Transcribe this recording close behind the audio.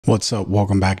What's up?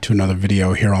 Welcome back to another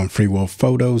video here on Free Will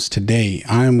Photos. Today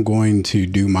I am going to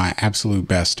do my absolute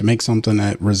best to make something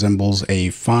that resembles a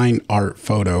fine art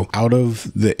photo out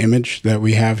of the image that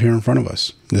we have here in front of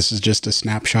us. This is just a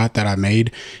snapshot that I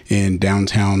made in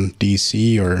downtown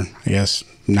DC, or I guess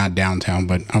not downtown,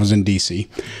 but I was in DC,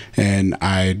 and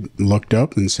I looked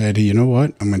up and said, you know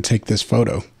what, I'm going to take this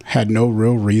photo. Had no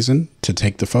real reason to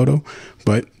take the photo,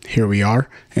 but here we are,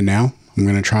 and now I'm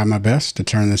going to try my best to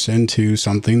turn this into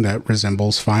something that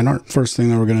resembles fine art. First thing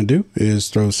that we're going to do is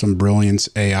throw some Brilliance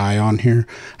AI on here.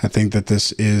 I think that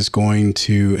this is going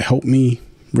to help me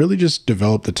really just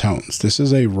develop the tones. This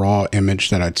is a raw image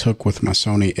that I took with my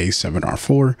Sony a7R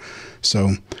IV,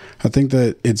 so I think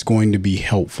that it's going to be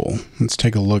helpful. Let's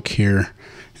take a look here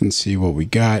and see what we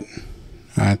got.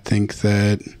 I think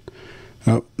that,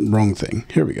 oh, wrong thing.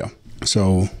 Here we go.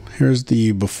 So here's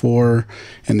the before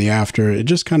and the after. It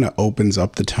just kind of opens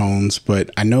up the tones, but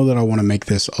I know that I want to make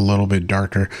this a little bit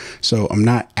darker, so I'm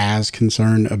not as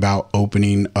concerned about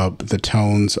opening up the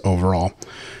tones overall.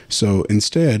 So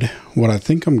instead, what I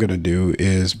think I'm going to do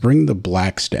is bring the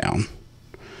blacks down,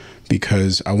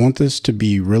 because I want this to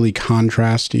be really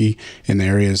contrasty in the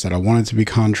areas that I want it to be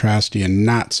contrasty and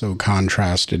not so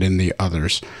contrasted in the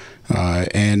others.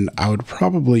 And I would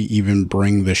probably even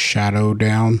bring the shadow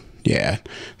down. Yeah,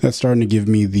 that's starting to give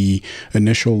me the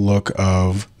initial look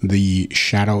of the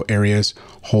shadow areas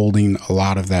holding a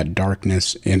lot of that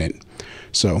darkness in it.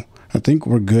 So I think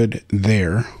we're good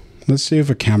there. Let's see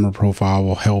if a camera profile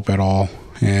will help at all.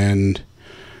 And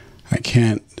I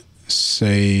can't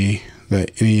say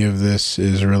that any of this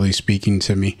is really speaking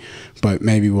to me, but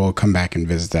maybe we'll come back and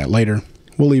visit that later.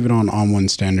 We'll leave it on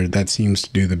ON1 standard. That seems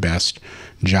to do the best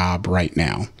job right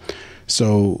now.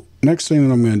 So next thing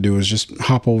that I'm going to do is just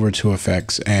hop over to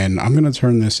effects, and I'm going to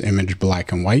turn this image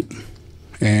black and white,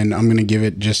 and I'm going to give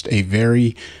it just a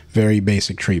very, very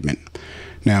basic treatment.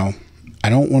 Now, I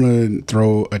don't want to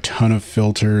throw a ton of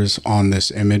filters on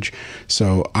this image,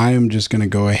 so I am just going to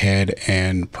go ahead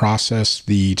and process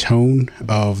the tone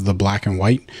of the black and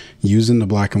white using the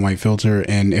black and white filter,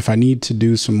 and if I need to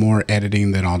do some more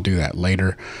editing, then I'll do that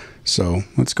later. So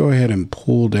let's go ahead and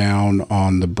pull down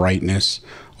on the brightness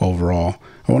overall.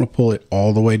 I want to pull it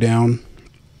all the way down,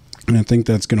 and I think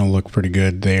that's going to look pretty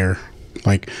good there.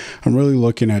 Like, I'm really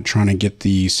looking at trying to get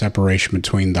the separation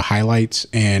between the highlights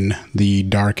and the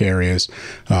dark areas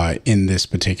in this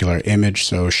particular image.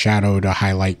 So shadow to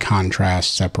highlight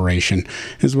contrast separation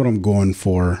is what I'm going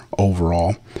for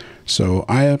overall. So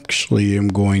I actually am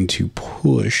going to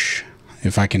push,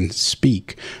 if I can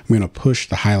speak, I'm going to push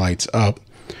the highlights up,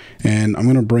 and I'm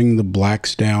going to bring the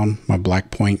blacks down, my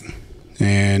black point,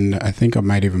 and I think I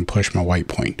might even push my white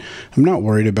point. I'm not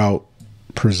worried about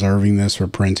preserving this for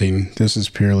printing. This is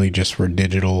purely just for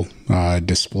digital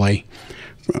display.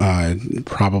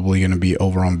 Probably going to be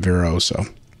over on Vero, so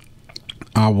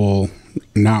I will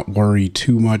not worry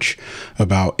too much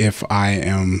about if I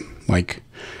am like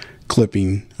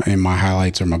clipping in my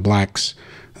highlights or my blacks.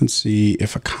 Let's see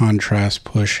if a contrast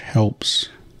push helps.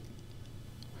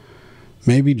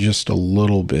 Maybe just a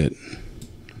little bit.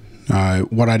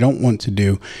 What I don't want to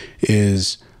do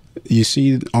is, you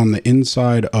see on the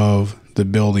inside of the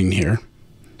building here,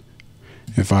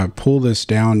 if I pull this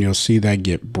down, you'll see that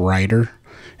get brighter,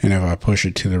 and if I push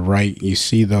it to the right, you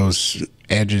see those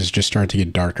edges just start to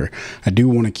get darker. I do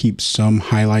want to keep some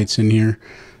highlights in here,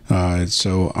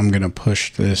 so I'm going to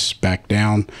push this back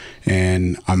down,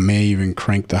 and I may even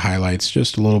crank the highlights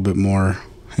just a little bit more,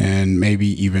 and maybe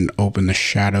even open the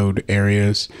shadowed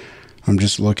areas. I'm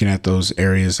just looking at those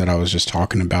areas that I was just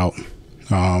talking about.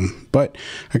 But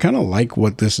I kind of like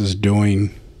what this is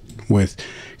doing with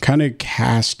kind of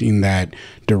casting that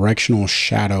directional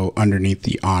shadow underneath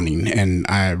the awning, and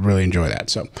I really enjoy that.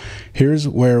 So here's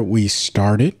where we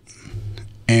started,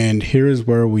 and here is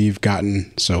where we've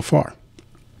gotten so far.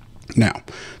 Now,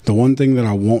 the one thing that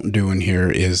I won't do in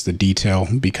here is the detail,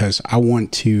 because I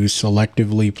want to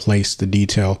selectively place the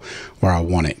detail where I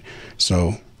want it.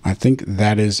 So I think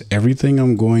that is everything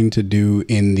I'm going to do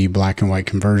in the black and white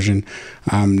conversion.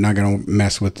 I'm not going to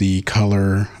mess with the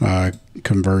color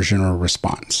conversion or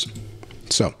response.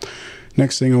 So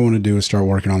next thing I want to do is start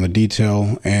working on the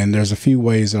detail, and there's a few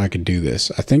ways that I could do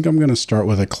this. I think I'm going to start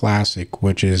with a classic,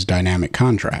 which is dynamic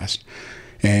contrast.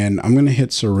 And I'm going to hit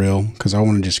surreal because I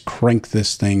want to just crank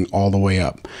this thing all the way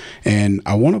up. And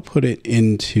I want to put it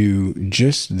into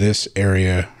just this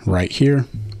area right here.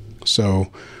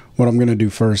 So what I'm going to do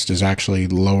first is actually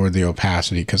lower the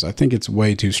opacity, because I think it's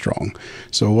way too strong.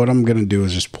 So what I'm going to do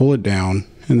is just pull it down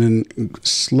and then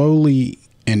slowly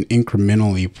and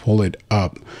incrementally pull it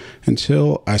up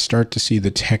until I start to see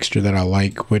the texture that I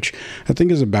like, which I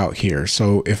think is about here.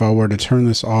 So if I were to turn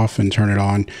this off and turn it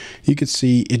on, you could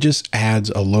see it just adds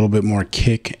a little bit more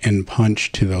kick and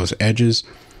punch to those edges.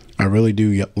 I really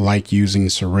do like using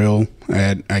Surreal,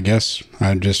 and I guess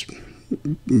I just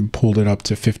pulled it up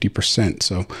to 50%.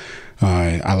 So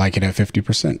I like it at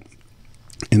 50%.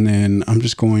 And then I'm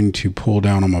just going to pull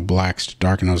down on my blacks to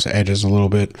darken those edges a little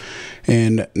bit.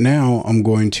 And now I'm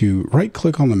going to right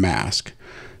click on the mask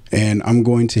and I'm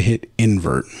going to hit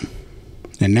invert.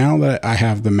 And now that I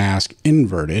have the mask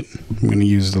inverted, I'm going to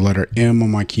use the letter M on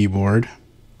my keyboard.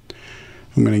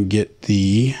 I'm going to get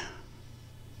the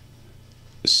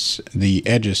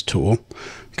edges tool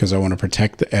because I want to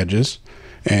protect the edges.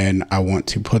 And I want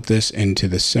to put this into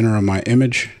the center of my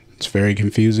image. It's very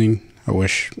confusing. I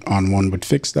wish ON1 would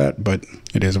fix that, but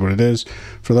it is what it is.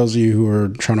 For those of you who are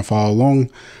trying to follow along,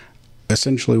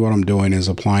 essentially what I'm doing is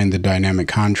applying the dynamic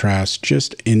contrast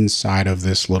just inside of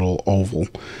this little oval.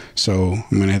 So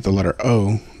I'm going to hit the letter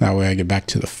O. That way I get back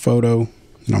to the photo,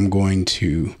 and I'm going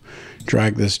to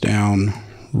drag this down,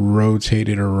 rotate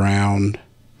it around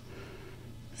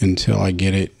until I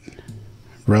get it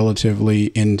relatively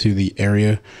into the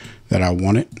area that I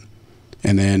want it.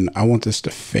 And then I want this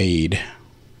to fade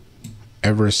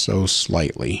ever so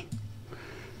slightly,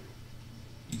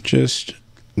 just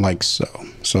like so.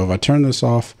 So if I turn this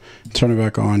off, turn it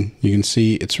back on, you can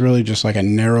see it's really just like a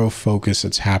narrow focus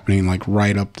that's happening like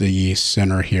right up the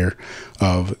center here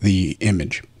of the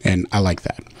image, and I like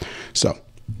that. So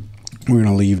we're going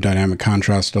to leave dynamic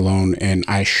contrast alone, and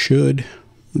I should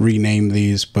rename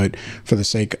these, but for the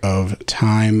sake of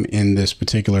time in this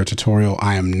particular tutorial,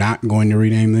 I am not going to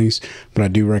rename these, but I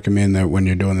do recommend that when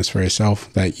you're doing this for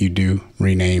yourself that you do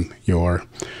rename your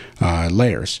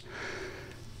layers.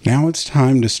 Now it's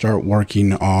time to start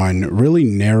working on really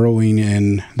narrowing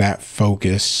in that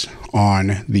focus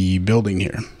on the building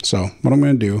here. So what I'm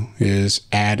going to do is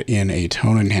add in a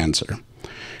tone enhancer,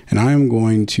 and I am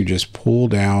going to just pull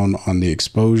down on the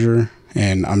exposure.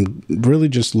 And I'm really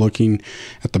just looking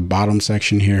at the bottom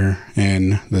section here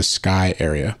and the sky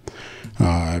area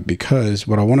because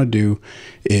what I want to do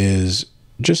is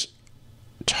just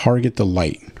target the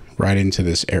light right into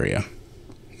this area.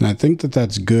 And I think that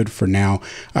that's good for now.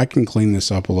 I can clean this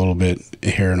up a little bit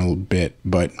here in a little bit,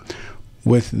 but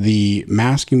with the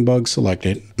masking bug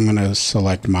selected, I'm going to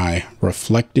select my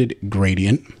reflected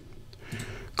gradient,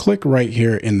 click right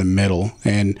here in the middle,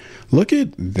 and look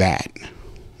at that.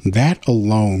 That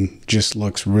alone just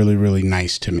looks really, really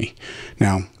nice to me.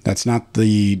 Now, that's not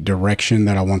the direction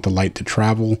that I want the light to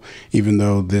travel, even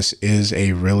though this is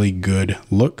a really good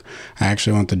look. I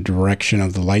actually want the direction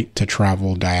of the light to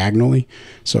travel diagonally.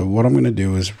 So what I'm going to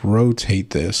do is rotate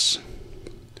this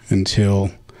until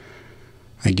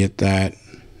I get that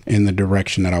in the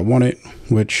direction that I want it,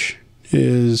 which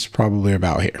is probably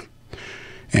about here.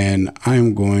 And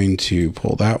I'm going to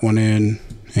pull that one in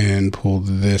and pull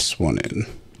this one in.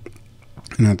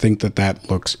 And I think that that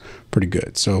looks pretty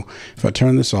good. So if I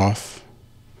turn this off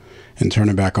and turn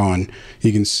it back on,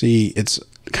 you can see it's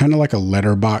kind of like a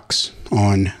letterbox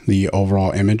on the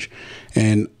overall image.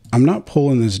 And I'm not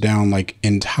pulling this down like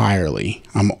entirely.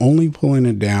 I'm only pulling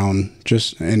it down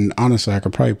just, and honestly, I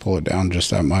could probably pull it down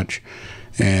just that much.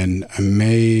 And I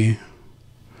may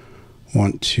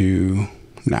want to,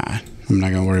 I'm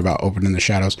not going to worry about opening the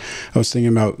shadows. I was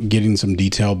thinking about getting some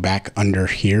detail back under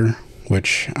here,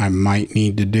 which I might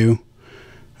need to do.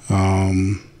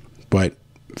 But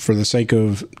for the sake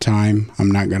of time, I'm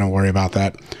not going to worry about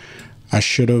that. I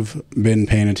should have been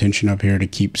paying attention up here to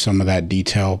keep some of that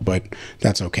detail, but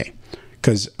that's okay,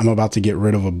 because I'm about to get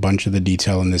rid of a bunch of the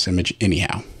detail in this image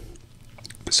anyhow.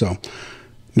 So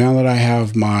now that I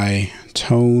have my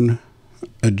tone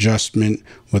adjustment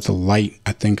with the light,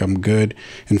 I think I'm good.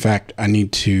 In fact, I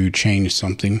need to change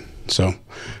something. So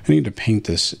I need to paint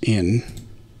this in.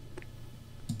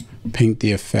 Paint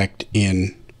the effect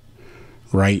in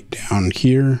right down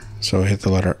here. So hit the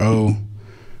letter O,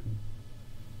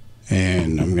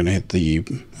 and I'm going to hit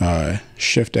the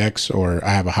Shift X, or I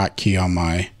have a hotkey on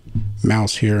my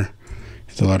mouse here.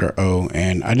 Hit the letter O,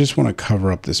 and I just want to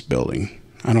cover up this building.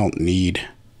 I don't need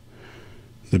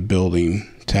the building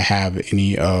to have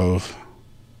any of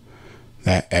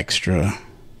that extra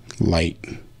light.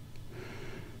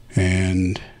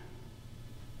 And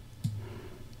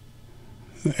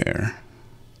there,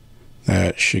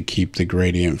 that should keep the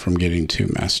gradient from getting too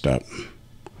messed up.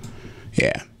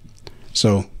 Yeah,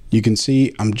 so you can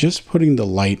see I'm just putting the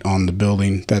light on the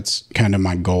building. That's kind of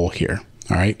my goal here.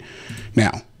 All right,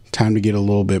 now time to get a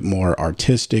little bit more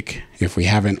artistic if we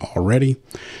haven't already.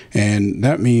 And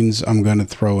that means I'm going to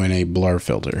throw in a blur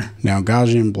filter. Now,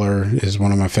 Gaussian blur is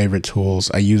one of my favorite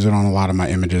tools. I use it on a lot of my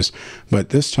images, but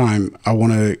this time I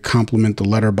want to complement the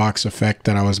letterbox effect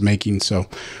that I was making. So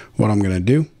what I'm going to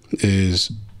do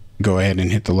is go ahead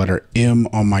and hit the letter M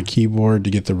on my keyboard to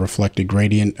get the reflected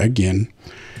gradient again.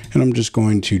 And I'm just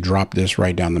going to drop this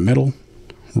right down the middle,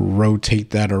 rotate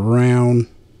that around.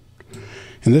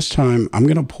 And this time I'm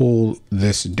going to pull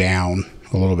this down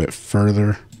a little bit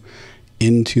further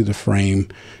into the frame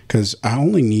because I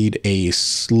only need a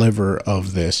sliver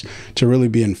of this to really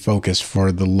be in focus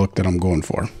for the look that I'm going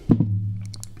for.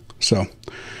 So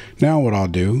now what I'll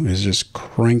do is just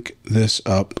crank this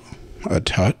up a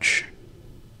touch.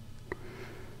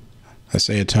 I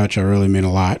say a touch, I really mean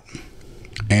a lot.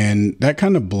 And that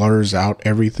kind of blurs out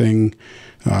everything.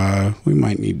 We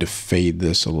might need to fade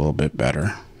this a little bit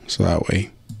better, so that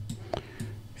way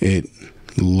it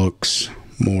looks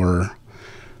more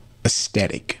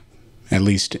aesthetic. At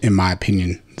least in my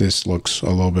opinion, this looks a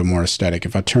little bit more aesthetic.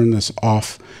 If I turn this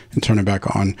off and turn it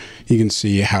back on, you can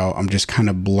see how I'm just kind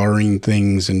of blurring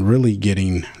things and really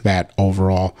getting that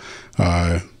overall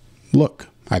look,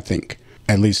 I think.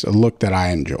 At least a look that I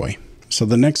enjoy. So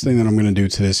the next thing that I'm going to do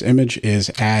to this image is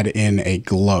add in a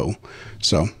glow.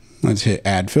 So let's hit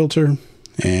add filter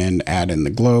and add in the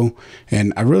glow.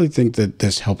 And I really think that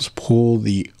this helps pull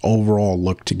the overall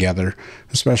look together,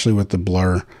 especially with the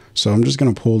blur. So I'm just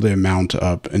going to pull the amount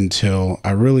up until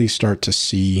I really start to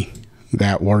see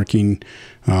that working.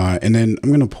 And then I'm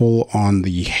going to pull on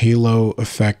the halo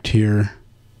effect here,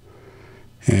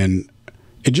 and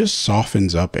it just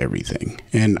softens up everything.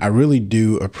 And I really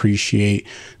do appreciate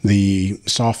the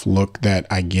soft look that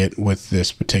I get with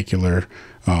this particular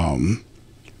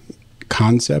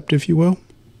concept, if you will,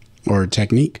 or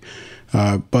technique.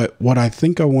 But what I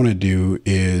think I want to do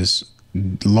is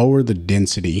lower the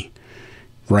density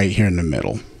right here in the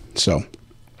middle. So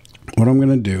what I'm going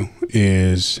to do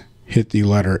is hit the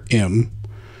letter M.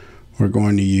 We're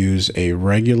going to use a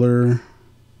regular,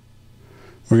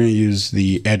 we're going to use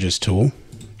the edges tool.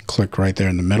 Click right there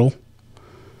in the middle,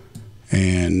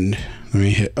 and let me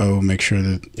hit O, make sure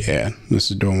that, yeah,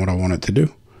 this is doing what I want it to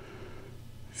do.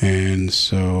 And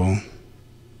so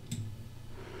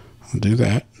I'll do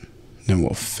that, then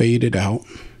we'll fade it out.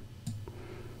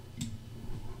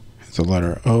 Hit the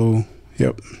letter O.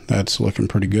 Yep, that's looking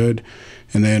pretty good.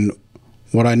 And then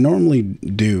what I normally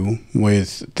do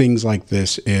with things like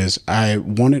this is I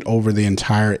want it over the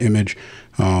entire image,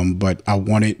 but I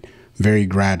want it very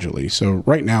gradually. So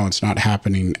right now it's not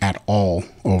happening at all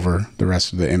over the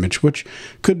rest of the image, which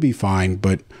could be fine.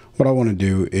 But what I want to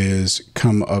do is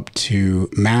come up to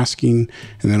masking,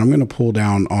 and then I'm going to pull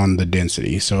down on the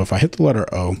density. So if I hit the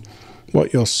letter O,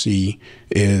 what you'll see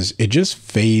is it just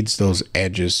fades those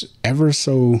edges ever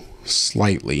so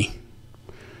slightly.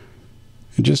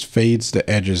 It just fades the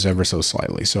edges ever so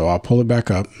slightly. So I'll pull it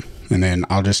back up, and then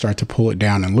I'll just start to pull it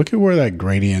down, and look at where that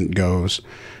gradient goes.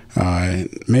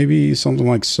 Maybe something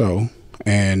like so.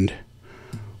 And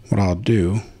what I'll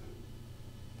do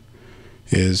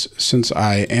is, since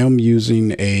I am using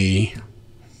the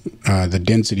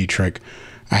density trick,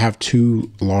 I have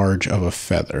too large of a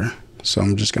feather. So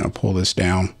I'm just going to pull this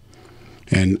down,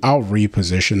 and I'll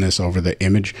reposition this over the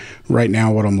image. Right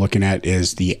now, what I'm looking at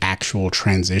is the actual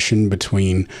transition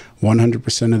between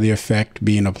 100% of the effect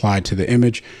being applied to the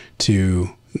image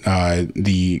to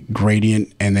the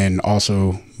gradient, and then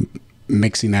also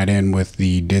mixing that in with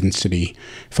the density.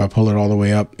 If I pull it all the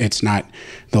way up, it's not,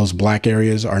 those black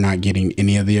areas are not getting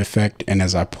any of the effect. And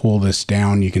as I pull this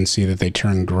down, you can see that they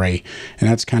turn gray. And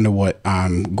that's kind of what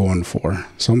I'm going for.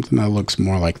 Something that looks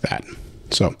more like that.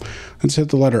 So let's hit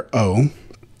the letter O,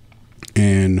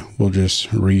 and we'll just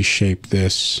reshape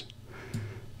this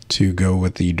to go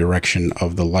with the direction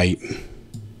of the light.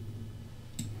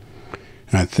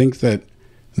 And I think that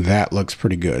that looks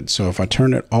pretty good. So if I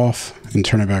turn it off and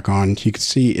turn it back on, you can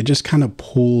see it just kind of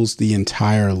pulls the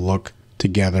entire look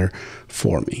together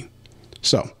for me.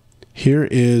 So here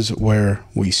is where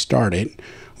we started,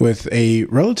 with a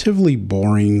relatively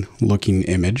boring looking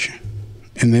image.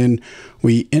 And then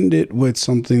we end it with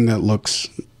something that looks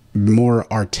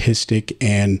more artistic,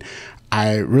 and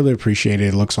I really appreciate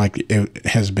it. It looks like it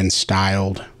has been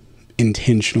styled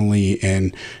intentionally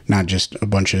and not just a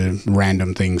bunch of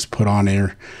random things put on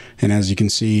there. And as you can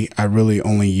see, I really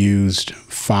only used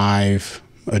 5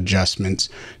 adjustments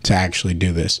to actually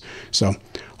do this. So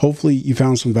Hopefully you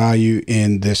found some value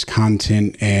in this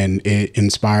content and it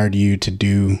inspired you to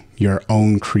do your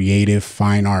own creative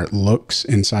fine art looks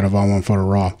inside of ON1 Photo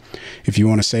Raw. If you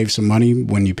want to save some money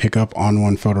when you pick up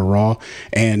ON1 Photo Raw,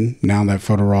 and now that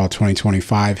Photo Raw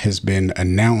 2025 has been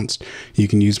announced, you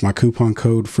can use my coupon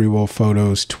code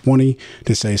FreeWillPhotos20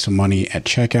 to save some money at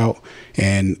checkout.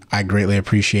 And I greatly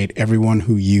appreciate everyone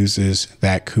who uses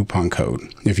that coupon code.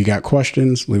 If you got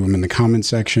questions, leave them in the comment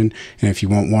section. And if you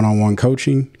want one-on-one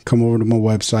coaching, come over to my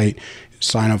website,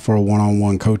 sign up for a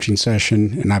one-on-one coaching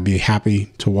session, and I'd be happy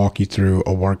to walk you through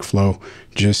a workflow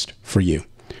just for you.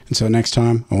 Until next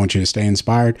time, I want you to stay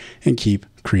inspired and keep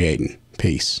creating.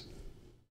 Peace.